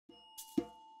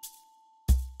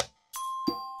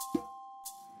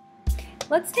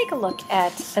Let's take a look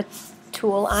at a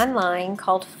tool online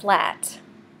called Flat.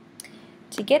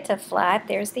 To get to Flat,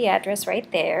 there's the address right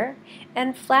there.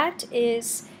 And Flat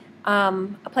is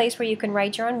a place where you can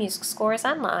write your own music scores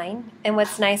online. And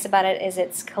what's nice about it is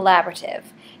it's collaborative.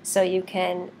 So you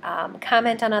can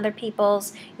comment on other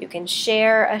people's, you can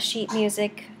share a sheet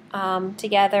music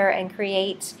together and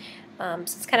create. So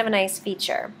it's kind of a nice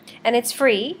feature. And it's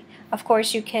free. Of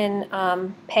course, you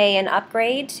can pay and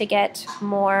upgrade to get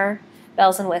more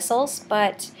bells and whistles,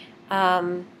 but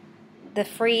the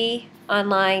free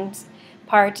online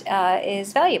part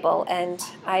is valuable, and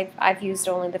I've used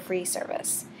only the free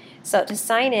service. So to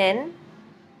sign in,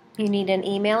 you need an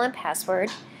email and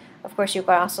password. Of course, you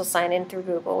can also sign in through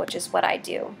Google, which is what I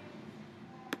do.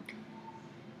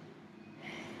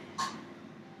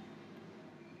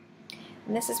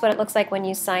 And this is what it looks like when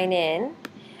you sign in.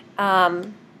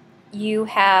 You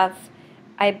have,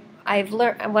 I've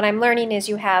learned, what I'm learning is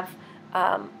you have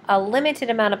a limited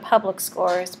amount of public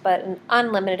scores, but an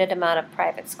unlimited amount of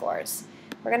private scores.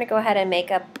 We're going to go ahead and make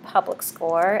a public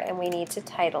score, and we need to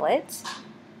title it.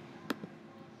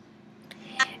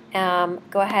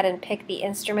 Go ahead and pick the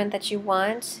instrument that you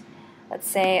want. Let's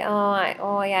say,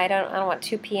 I don't want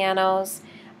two pianos.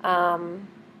 I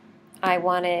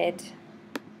wanted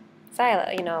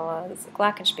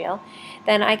glockenspiel.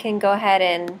 Then I can go ahead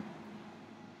and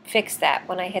fix that.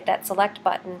 When I hit that select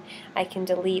button, I can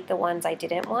delete the ones I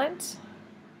didn't want.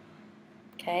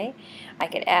 Okay, I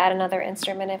could add another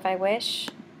instrument if I wish.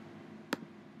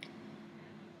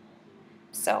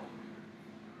 So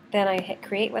then I hit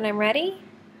create when I'm ready.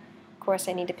 Of course,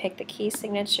 I need to pick the key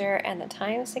signature and the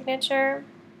time signature.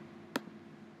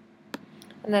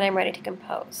 And then I'm ready to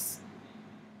compose.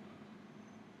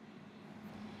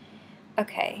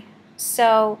 Okay,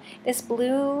 so this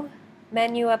blue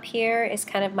menu up here is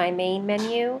kind of my main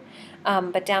menu,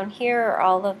 but down here are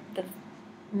all of the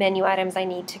menu items I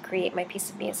need to create my piece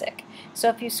of music. So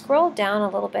if you scroll down a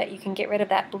little bit, you can get rid of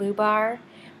that blue bar,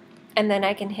 and then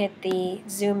I can hit the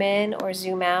zoom in or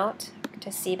zoom out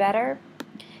to see better.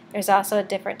 There's also a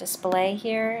different display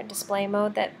here, display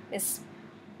mode, that is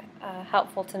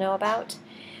helpful to know about.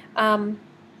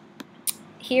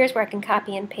 Here's where I can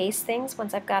copy and paste things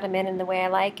once I've got them in the way I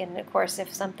like, and of course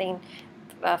if something,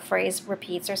 a phrase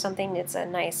repeats or something, it's a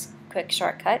nice quick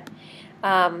shortcut.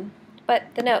 But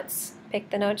the notes, pick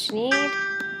the notes you need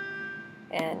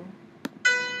and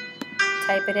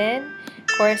type it in.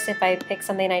 Of course, if I pick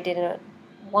something I didn't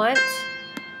want,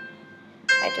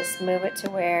 I just move it to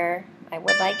where I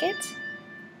would like it.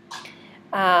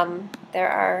 There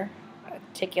are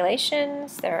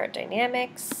articulations, there are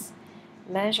dynamics,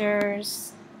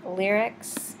 measures,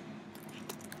 lyrics.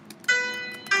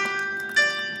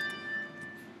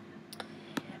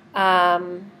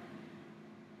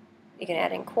 You can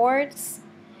add in chords.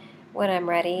 When I'm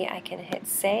ready, I can hit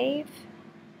save.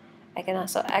 I can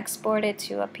also export it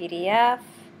to a PDF,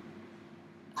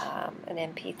 an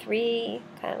MP3,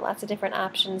 kind of lots of different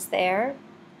options there.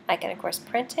 I can, of course,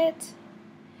 print it.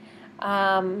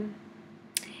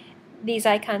 These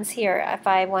icons here, if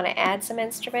I want to add some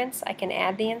instruments, I can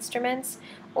add the instruments,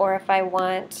 or if I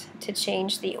want to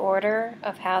change the order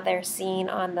of how they're seen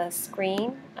on the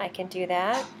screen, I can do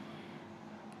that.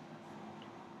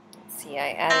 Let's see, I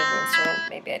added an instrument.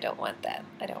 Maybe I don't want that.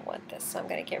 I don't want this, so I'm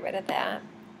going to get rid of that.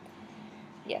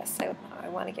 Yes, I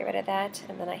want to get rid of that,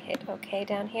 and then I hit OK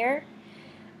down here.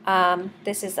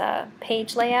 This is a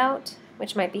page layout,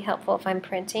 which might be helpful if I'm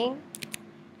printing.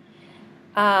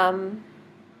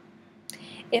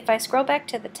 If I scroll back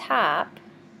to the top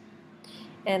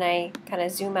and I kind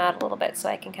of zoom out a little bit so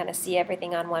I can kind of see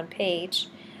everything on one page,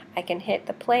 I can hit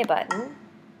the play button.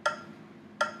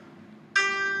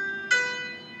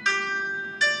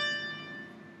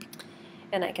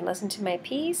 And I can listen to my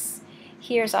piece.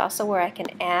 Here's also where I can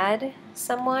add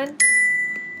someone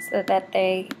so that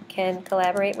they can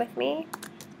collaborate with me.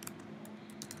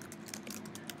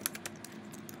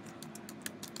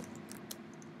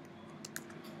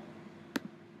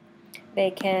 They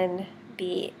can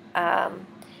be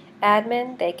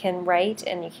admin, they can write,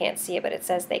 and you can't see it, but it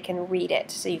says they can read it.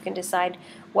 So you can decide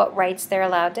what rights they're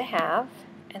allowed to have,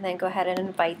 and then go ahead and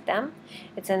invite them.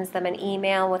 It sends them an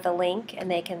email with a link,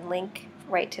 and they can link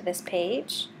right to this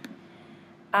page.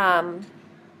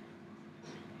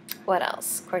 What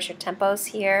else? Of course, your tempo's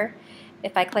here.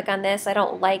 If I click on this, I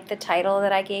don't like the title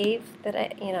that I gave,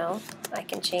 I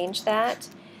can change that.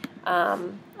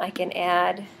 I can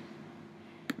add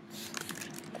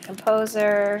the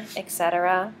composer,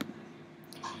 etc.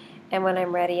 And when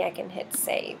I'm ready, I can hit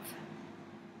save.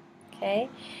 Okay,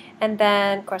 and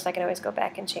then of course I can always go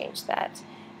back and change that.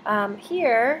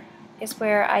 Here is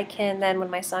where I can then, when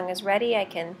my song is ready, I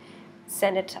can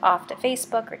send it off to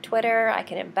Facebook or Twitter. I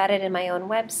can embed it in my own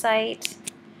website.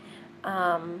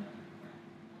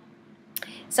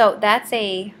 So that's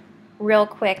a real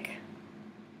quick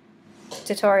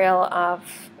tutorial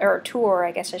of, or tour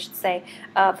I guess I should say,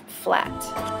 of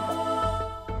Flat.